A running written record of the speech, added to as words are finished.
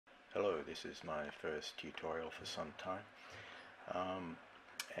Hello, this is my first tutorial for some time,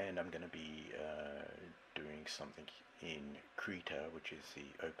 and I'm going to be doing something in Krita, which is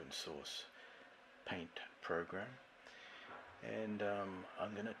the open source paint program, and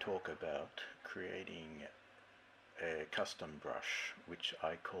I'm going to talk about creating a custom brush which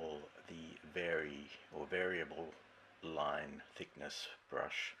I call the variable line thickness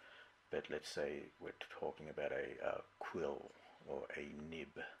brush, but let's say we're talking about a quill or a nib,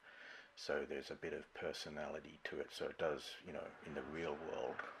 so there's a bit of personality to it. So it does, in the real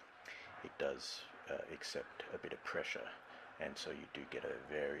world, it does accept a bit of pressure, and so you do get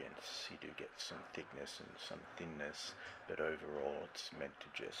a variance. You do get some thickness and some thinness, but overall it's meant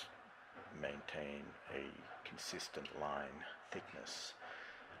to just maintain a consistent line thickness.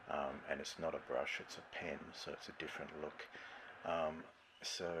 And it's not a brush, it's a pen, so it's a different look.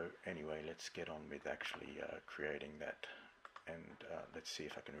 So anyway, let's get on with actually creating that, and let's see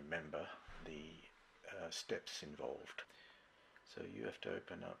if I can remember the steps involved. So you have to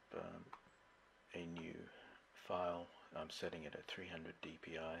open up a new file. I'm setting it at 300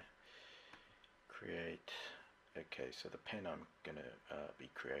 dpi. Create. Okay, so the pen I'm going to be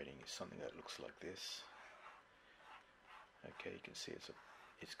creating is something that looks like this. Okay, you can see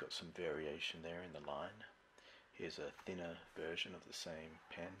it's got some variation there in the line. Here's a thinner version of the same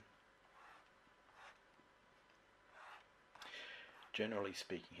pen. Generally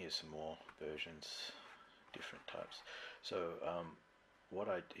speaking, here's some more versions, different types. So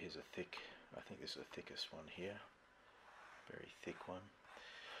here's a thick, I think this is the thickest one here, very thick one.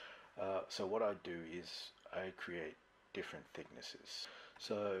 So what I do is I create different thicknesses.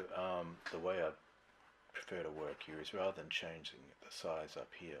 So the way I prefer to work here is, rather than changing the size up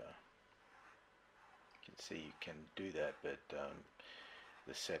here, you can see you can do that, but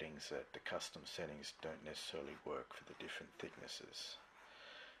the custom settings don't necessarily work for the different thicknesses.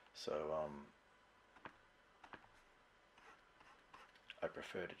 So I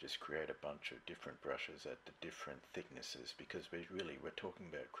prefer to just create a bunch of different brushes at the different thicknesses, because we're talking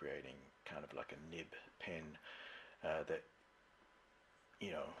about creating kind of like a nib pen that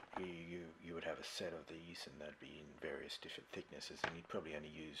you would have a set of these, and that'd be in various different thicknesses, and you'd probably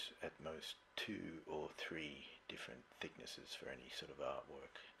only use at most 2 or 3 different thicknesses for any sort of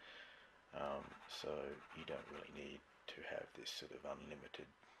artwork. So you don't really need to have this sort of unlimited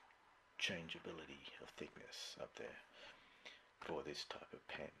changeability of thickness up there for this type of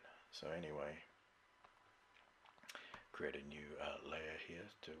pen. So anyway, create a new layer here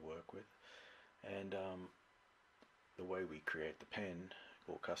to work with, and the way we create the pen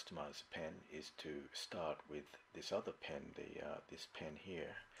or customize the pen is to start with this other pen, this pen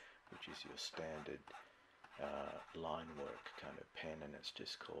here, which is your standard line work kind of pen, and it's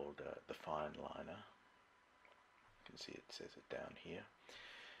just called the fine liner. You can see it says it down here.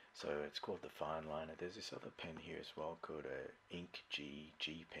 So it's called the fine liner. There's this other pen here as well called a Ink G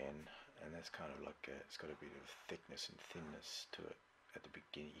pen, and that's kind of like it's got a bit of thickness and thinness to it. At the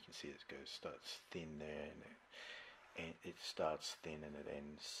beginning you can see it starts thin there, and it starts thin and it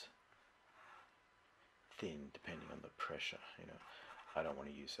ends thin depending on the pressure. I don't want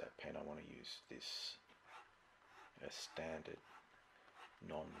to use that pen. I want to use this standard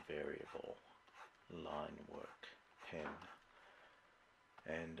non-variable line work pen,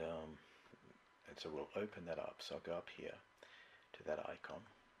 and so we'll open that up. So I'll go up here to that icon.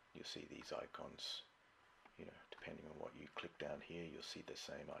 You'll see these icons, depending on what you click down here, you'll see the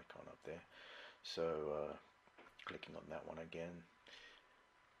same icon up there. So clicking on that one again,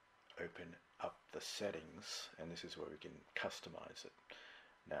 open up the settings, and this is where we can customize it.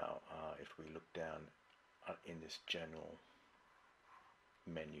 Now if we look down in this general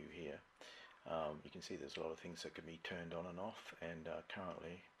menu here, you can see there's a lot of things that can be turned on and off, and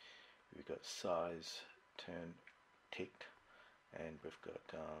currently we've got size ticked, and we've got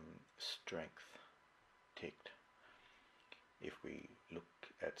strength ticked. If we look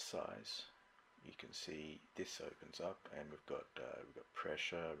at size, you can see this opens up, and we've got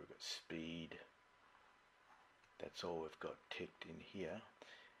pressure, we've got speed. That's all we've got ticked in here.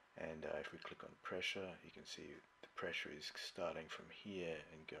 And if we click on pressure, you can see the pressure is starting from here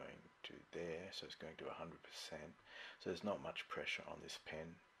and going to there, so it's going to 100%. So there's not much pressure on this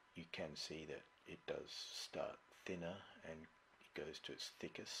pen. You can see that it does start thinner and it goes to its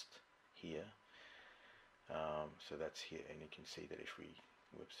thickest here. So that's here, and you can see that if we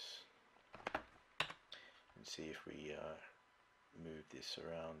move this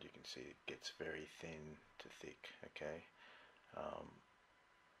around, you can see it gets very thin to thick. Okay.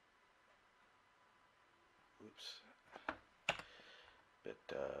 but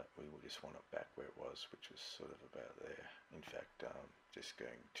we will just want it back where it was, which was sort of about there. In fact, just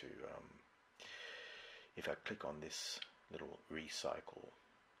going to, if I click on this little recycle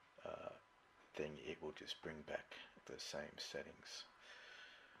thing, it will just bring back the same settings.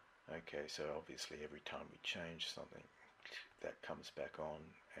 Okay, so obviously every time we change something, that comes back on,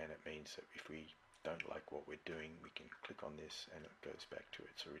 and it means that if we don't like what we're doing, we can click on this and it goes back to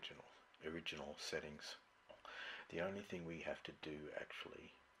its original settings. The only thing we have to do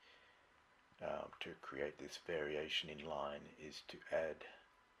actually to create this variation in line is to add,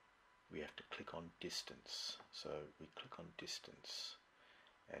 we have to click on distance. So we click on distance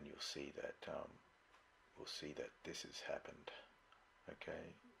and you'll see that we'll see that this has happened.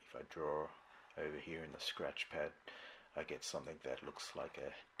 Okay, if I draw over here in the scratch pad, I get something that looks like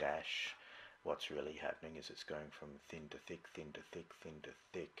a dash. What's really happening is it's going from thin to thick, thin to thick, thin to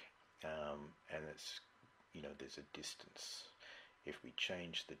thick, and it's, you know, there's a distance. If we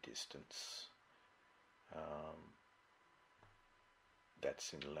change the distance,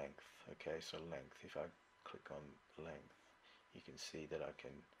 that's in length. Okay, so length, if I click on length, you can see that I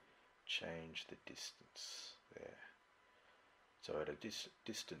can change the distance there. So at a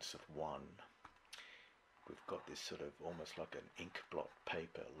distance of 1, we've got this sort of almost like an ink blot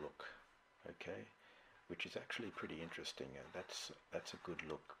paper look, okay, which is actually pretty interesting, and that's a good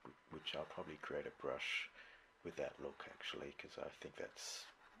look, which I'll probably create a brush with that look actually, because I think that's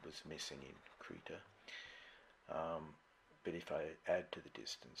was missing in Krita. But if I add to the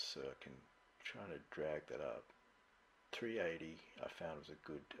distance, so I can try to drag that up. 380 I found was a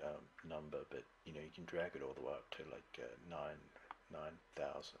good number, but you know, you can drag it all the way up to like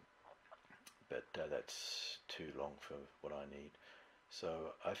 9,000, but that's too long for what I need.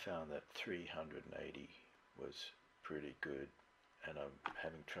 So I found that 380 was pretty good, and I'm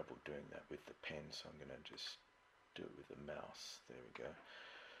having trouble doing that with the pen, so I'm going to just do it with the mouse. There we go.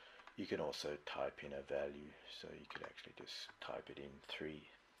 You can also type in a value, so you could actually just type it in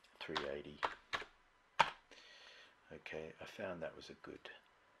 380. Okay, I found that was a good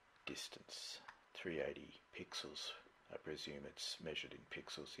distance, 380 pixels. I presume it's measured in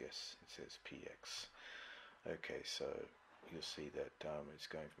pixels. Yes, it says px. Okay, so you'll see that it's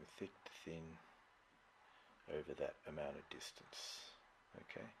going from thick to thin over that amount of distance.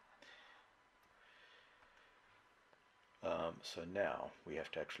 Okay. So now we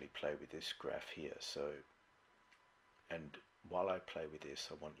have to actually play with this graph here. So, and while I play with this,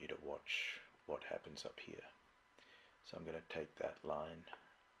 I want you to watch what happens up here. So I'm going to take that line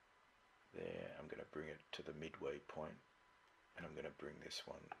there, I'm going to bring it to the midway point, and I'm going to bring this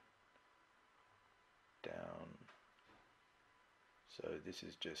one down. So this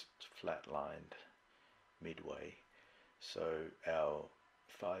is just flat-lined midway. So our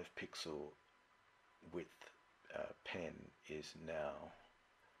 5 pixel width pen is now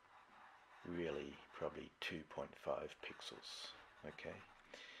really probably 2.5 pixels, okay?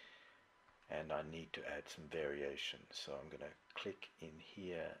 And I need to add some variation, so I'm going to click in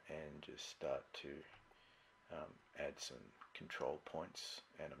here and just start to add some control points,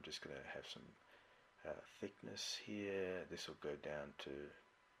 and I'm just going to have some thickness here. This will go down to,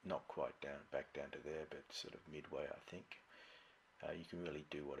 not quite down, back down to there, but sort of midway, I think. You can really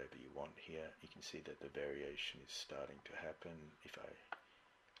do whatever you want here. You can see that the variation is starting to happen. If I,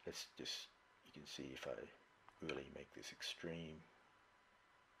 let's just, you can see if I really make this extreme,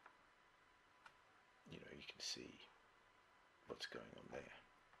 you know, you can see what's going on there.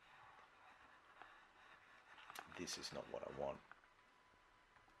 This is not what I want.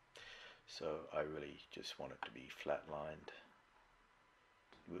 So I really just want it to be flat-lined.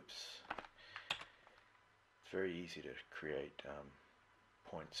 Whoops. It's very easy to create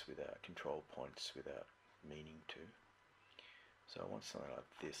points without, control points without meaning to. So I want something like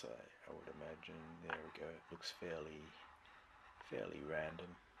this, I would imagine. There we go. It looks fairly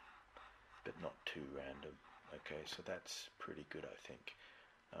random, but not too random. Okay, so that's pretty good, I think.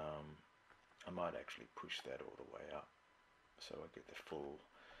 I might actually push that all the way up, so I get the full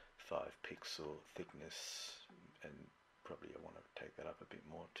 5 pixel thickness, and probably I want to take that up a bit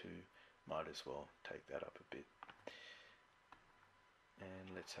more too. Might as well take that up a bit.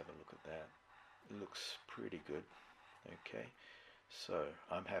 And let's have a look at that. It looks pretty good. Okay, so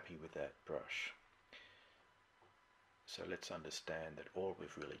I'm happy with that brush. So let's understand that all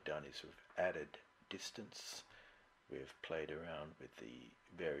we've really done is we've added distance, we've played around with the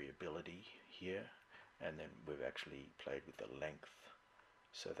variability here, and then we've actually played with the length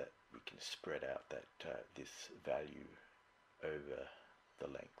so that we can spread out that this value over the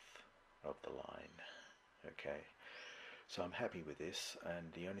length of the line. Okay, So I'm happy with this,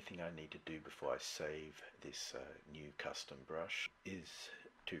 and the only thing I need to do before I save this new custom brush is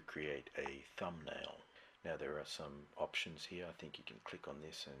to create a thumbnail. Now there are some options here. I think you can click on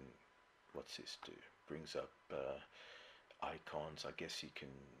this, and what's this do? Brings up icons. I guess you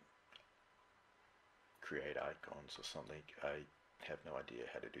can create icons or something. I have no idea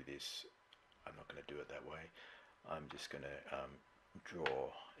how to do this. I'm not going to do it that way. I'm just going to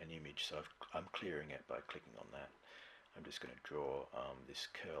draw an image. So I'm clearing it by clicking on that. I'm just going to draw this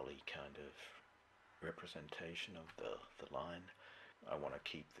curly kind of representation of the line. I want to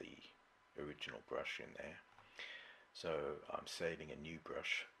keep the original brush in there. So I'm saving a new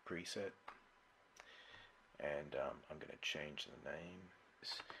brush preset, and I'm going to change the name.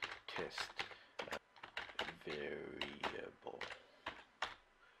 Test variable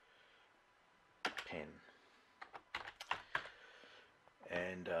pen,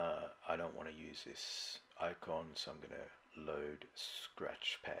 and I don't want to use this icon, so I'm going to load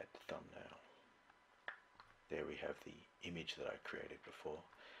scratchpad thumbnail. There we have the image that I created before,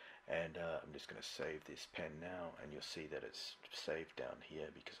 and I'm just going to save this pen now, and you'll see that it's saved down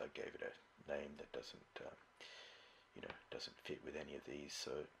here because I gave it a name that doesn't doesn't fit with any of these,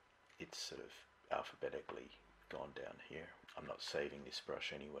 so it's sort of alphabetically gone down here. I'm not saving this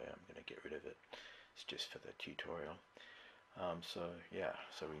brush anyway. I'm going to get rid of it. It's just for the tutorial. So yeah,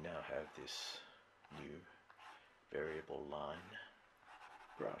 so we now have this new variable line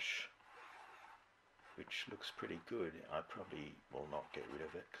brush, which looks pretty good. I probably will not get rid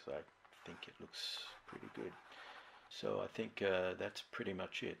of it because I think it looks pretty good. So I think that's pretty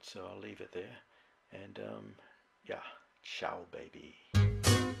much it. So I'll leave it there, and yeah, ciao baby.